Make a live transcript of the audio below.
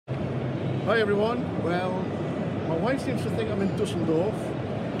Hi everyone. Well, my wife seems to think I'm in Dusseldorf.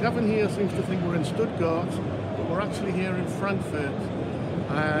 Gavin here seems to think we're in Stuttgart, but we're actually here in Frankfurt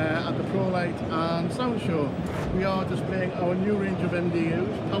at the Prolight Sound show. We are displaying our new range of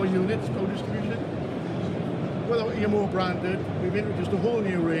MDUs, power units, power distribution. With our EMO branded, we've introduced a whole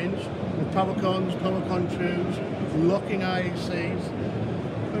new range with power cons, power controls, locking IECs,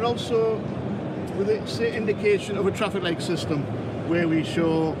 and also with the indication of a traffic light system where we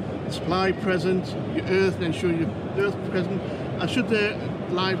show supply present, your earth, and then show your earth present, and should the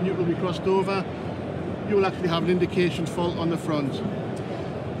live neutral be crossed over, you will actually have an indication fault on the front.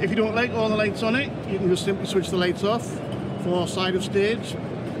 If you don't like all the lights on it, you can just simply switch the lights off for side of stage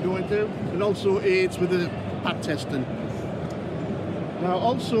if you don't want to, and also aids with the path testing. Now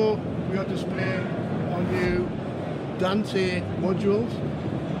also we are displaying our new Dante modules,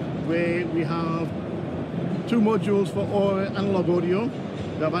 where we have two modules for all analog audio.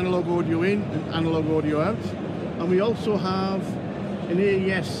 We have analog audio in and analog audio out, and we also have an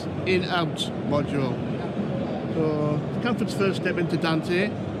AES in-out module. So Canford's first step into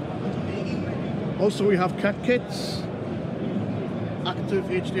Dante. Also we have CAT kits, active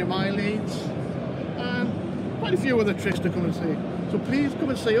HDMI leads, and quite a few other tricks to come and see. So please come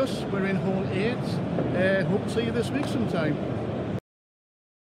and see us. We're in Hall 8. Hope to see you this week sometime.